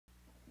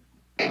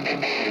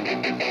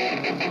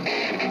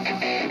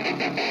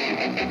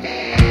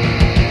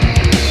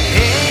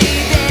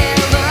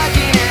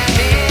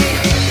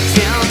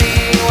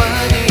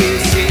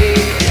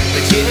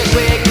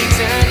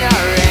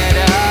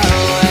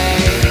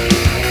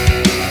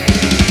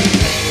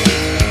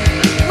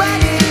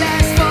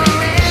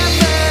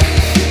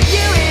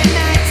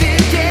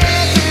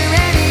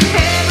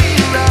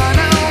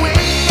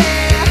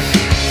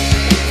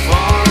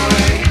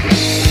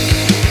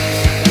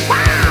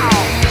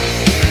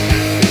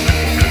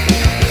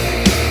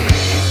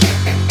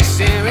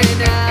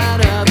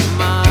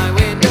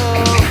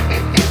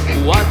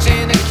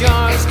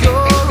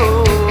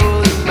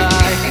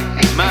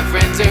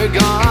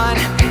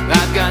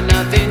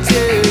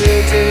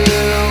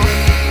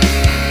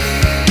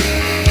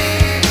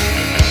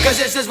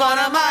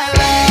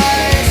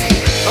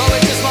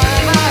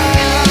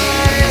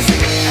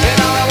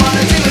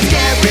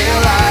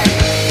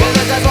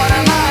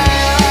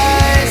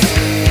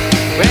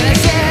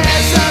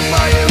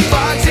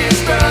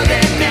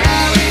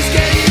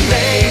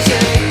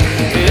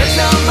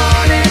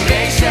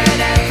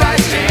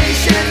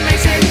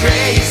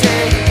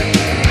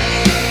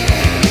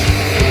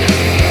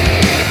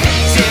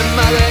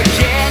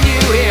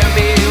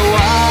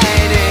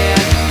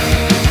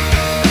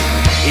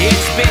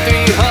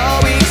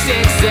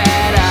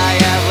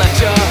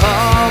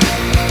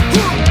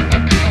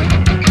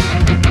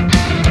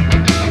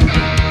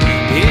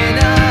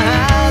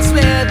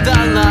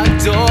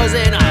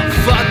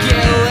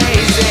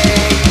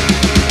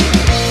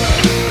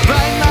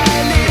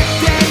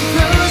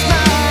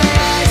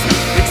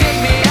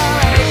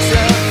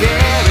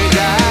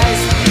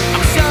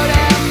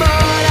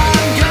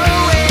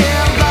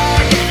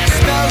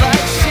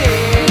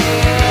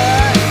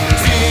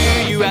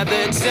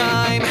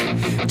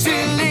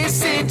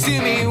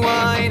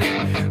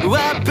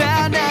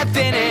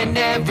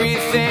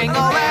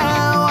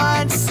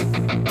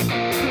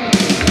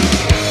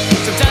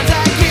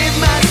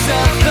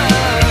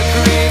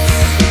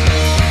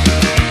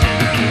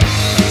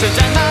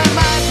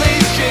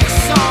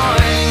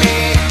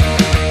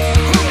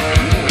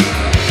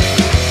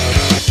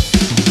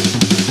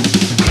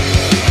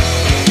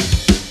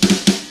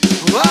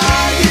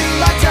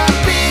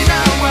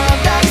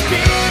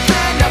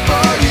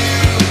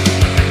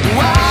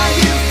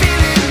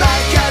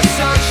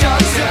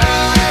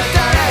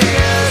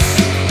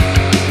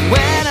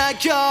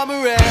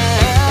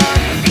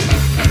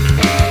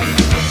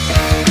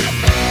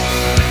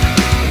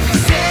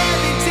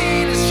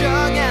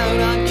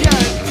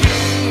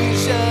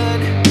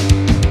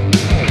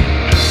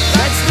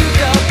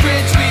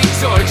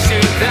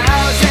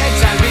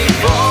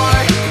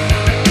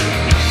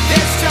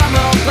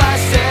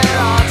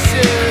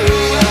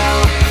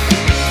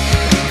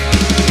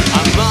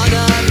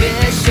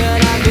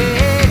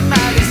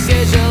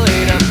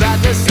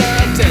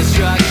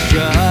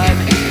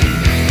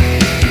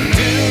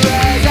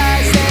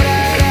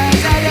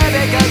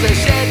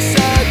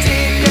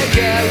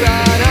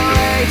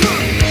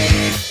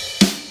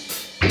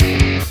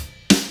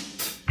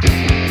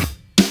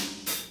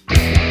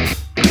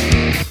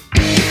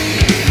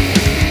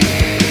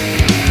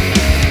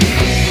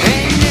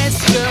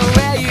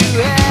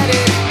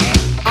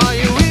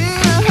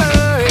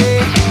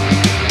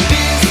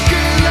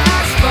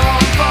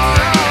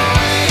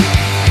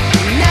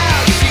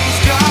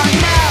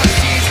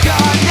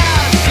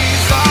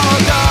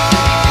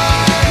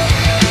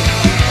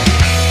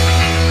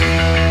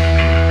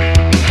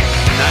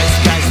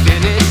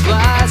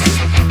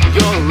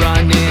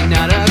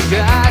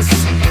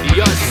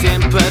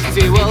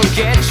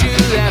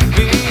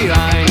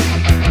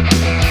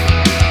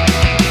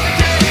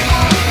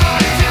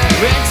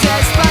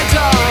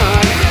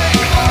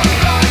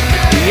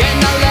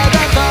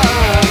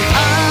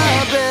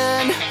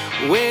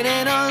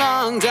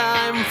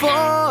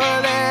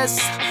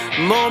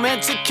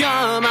moment to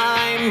come,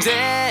 I'm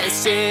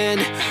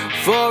destined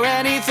for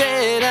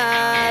anything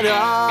at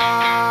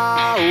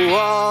all.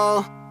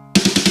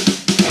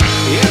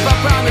 If I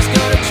promise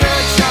go to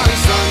church on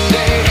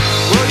Sunday,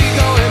 will you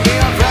go and be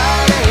on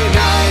Friday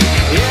night?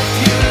 If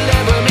you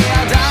live with me,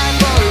 I'll die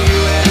for you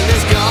in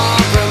this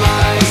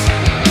compromise.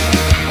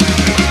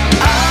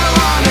 I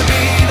wanna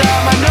be the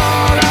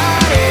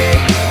minority.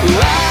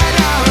 I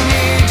don't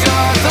need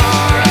your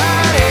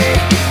authority.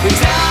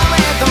 Tell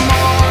me the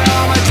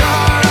moral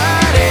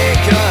majority,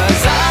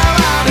 'cause I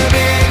wanna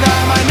be the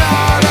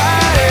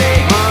minority.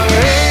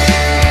 Maria,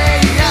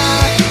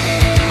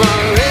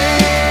 Maria.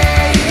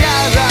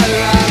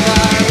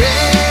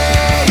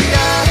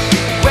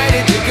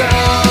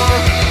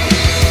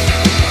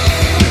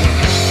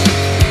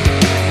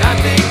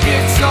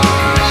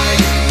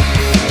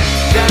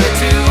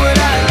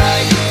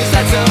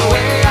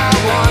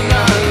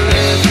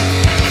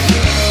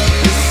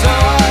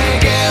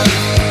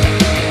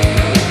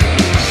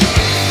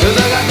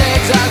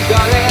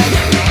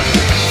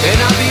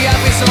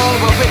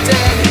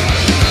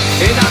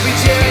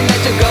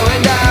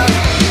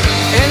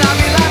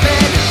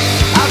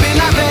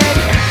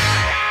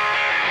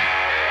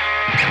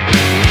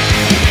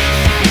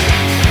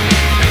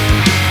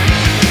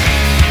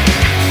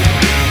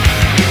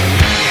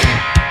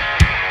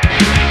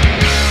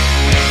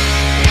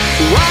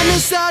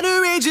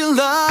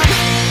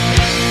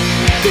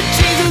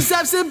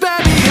 of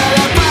suburbia,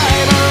 the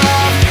Bible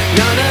of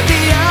none of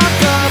the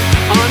above,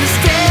 on a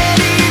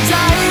steady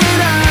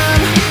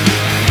diet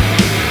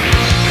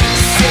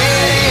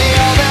city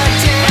of the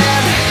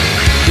dead,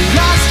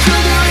 lost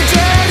children and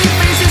dirty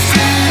faces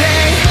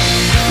today.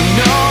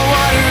 No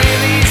one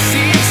really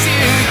seems to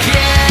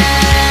care.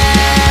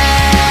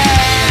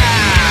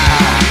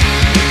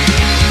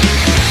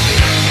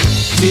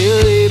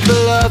 Dearly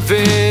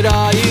beloved,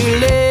 are you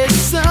listening?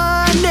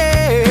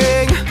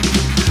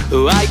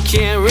 I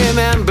can't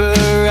remember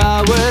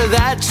a word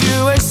that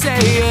you were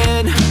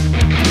saying.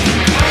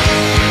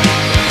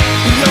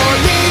 You're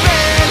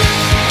leaving,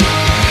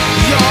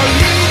 you're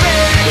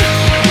leaving,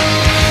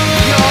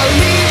 you're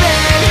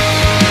leaving,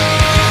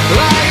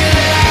 right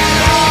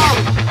along.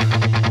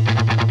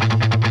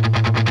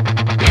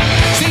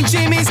 St.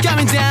 Jamie's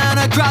coming down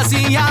across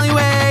the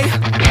alleyway,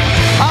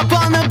 up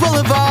on the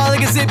boulevard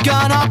like a zip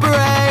gun on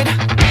parade.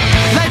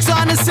 Lights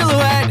on a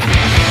silhouette,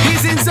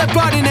 he's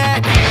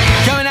insubordinate,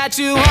 coming at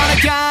you on a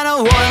count of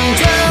 1, 2,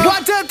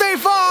 1, 2, 3,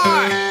 4.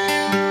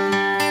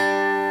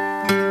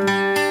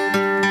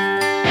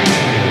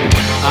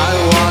 I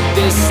walk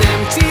this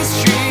empty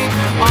street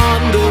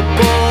on the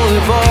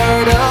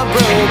boulevard of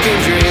broken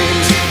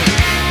dreams.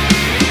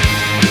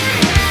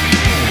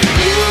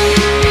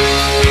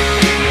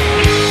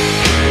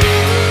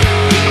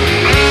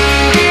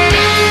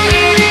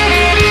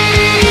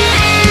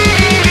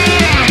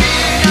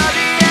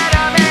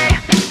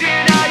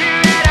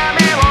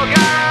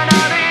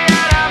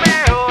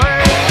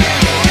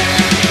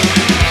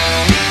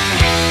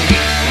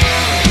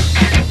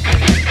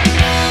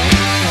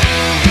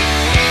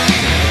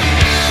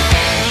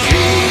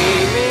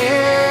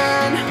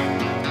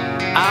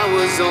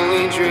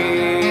 Only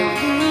dreaming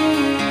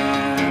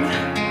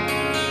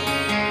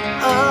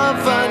of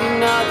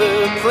another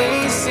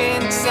place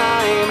in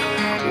time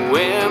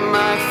where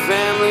my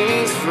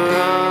family's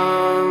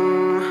from.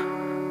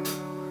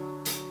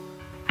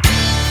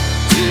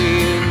 Do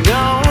you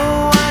know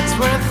what's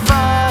worth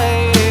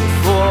fighting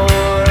for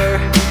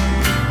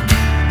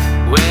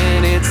when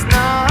it's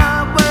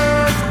not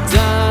worth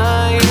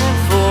dying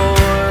for?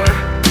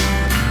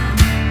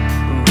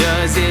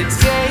 Does it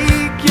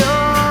take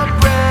your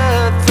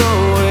breath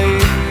away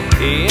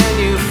and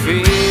you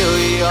feel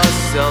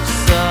yourself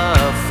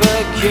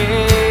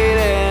suffocating?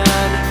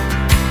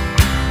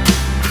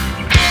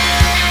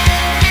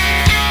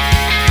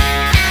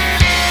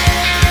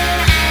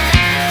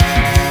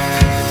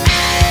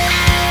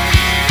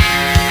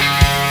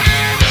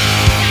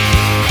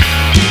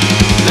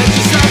 Let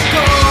yourself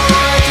go,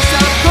 let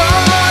yourself go,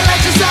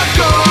 let yourself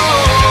go.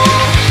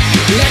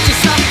 Let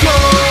yourself go,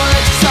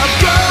 let yourself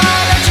go,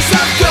 let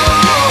yourself go.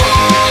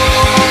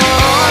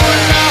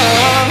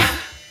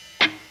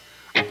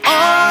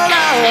 Oh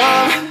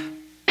love,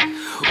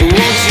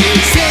 won't you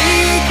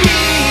take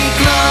me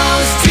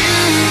close to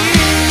you?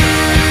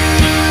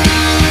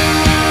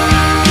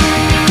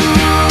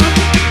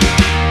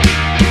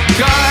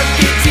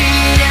 Carpe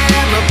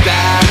diem, a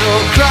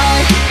battle cry.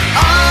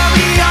 Are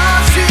we all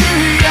too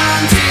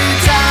young to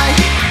die?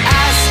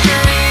 Ask a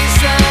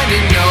reason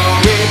and no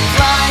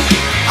reply.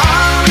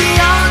 Are we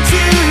all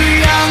too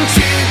young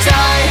to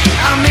die?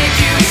 I'll make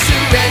you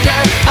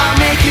surrender, I'll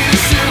make you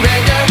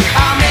surrender,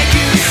 I'll make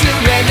you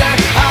surrender,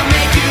 I'll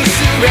make you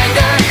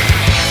surrender.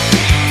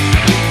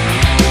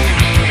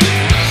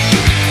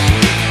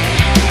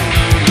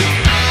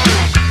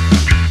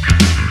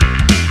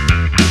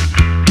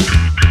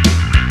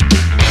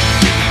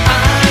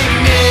 I'm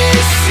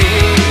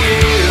missing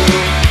you.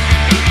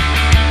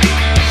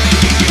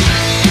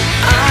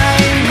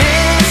 I'm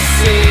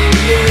missing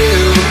you.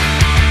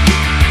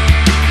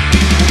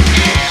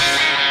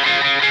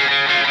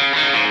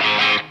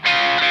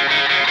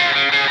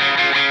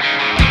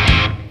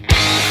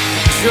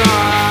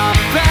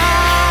 Drop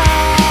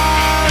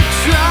out,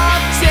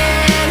 drop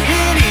dead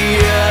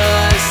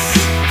hideous,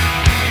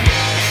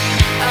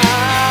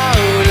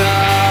 out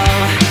of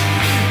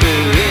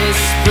this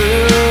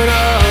brutal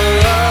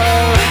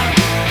love.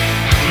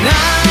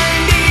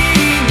 99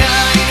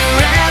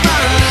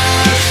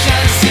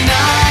 revolutions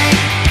tonight.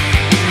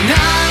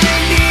 99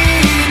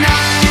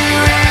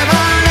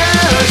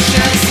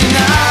 revolutions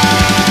tonight.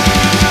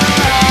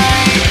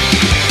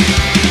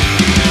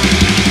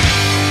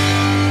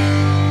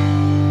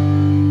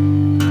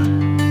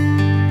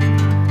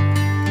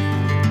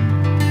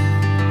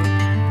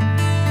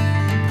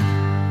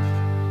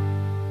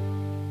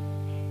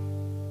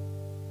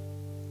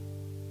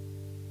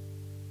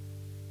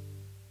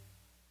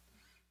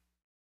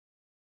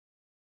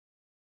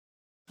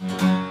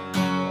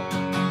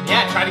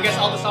 Yeah, try to guess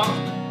all the songs.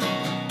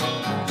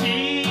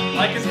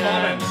 Like and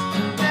comment.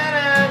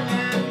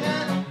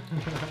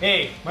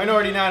 Hey,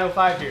 Minority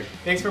 905 here.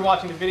 Thanks for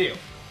watching the video.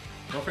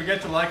 Don't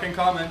forget to like and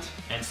comment.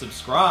 And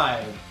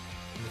subscribe.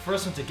 The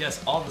first one to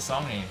guess all the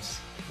song names.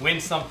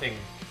 Win something.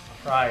 A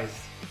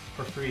prize.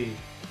 For free.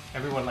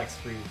 Everyone likes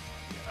free.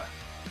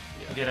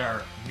 You get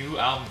our new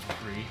album for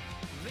free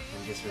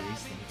when it gets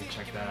released, and you can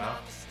check that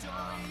out.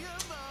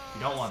 If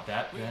you don't want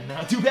that, then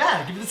too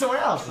bad. Give it to someone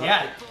else.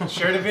 Yeah,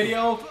 share the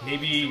video.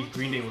 Maybe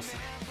Green Day will see.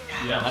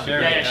 Yeah,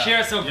 Yeah, share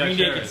it so Green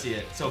Day share can it. see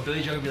it. So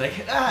Billy Joe will be like,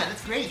 ah,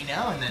 that's great, you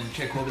know? And then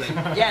Trick will be like,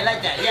 yeah, I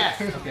like that,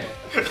 yes. Okay.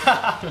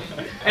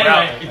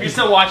 Anyway, if you're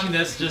still watching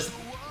this, just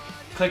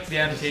click the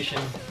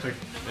annotation. Click.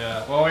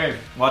 Yeah. Well, wait.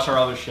 Watch our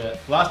other shit.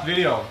 Last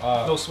video.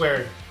 No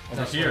swearing.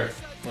 Over here.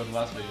 For the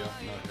last video.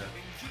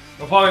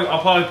 No, here.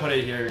 I'll probably put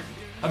it here.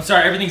 I'm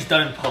sorry, everything's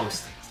done in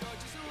post.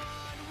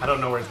 I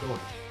don't know where it's going.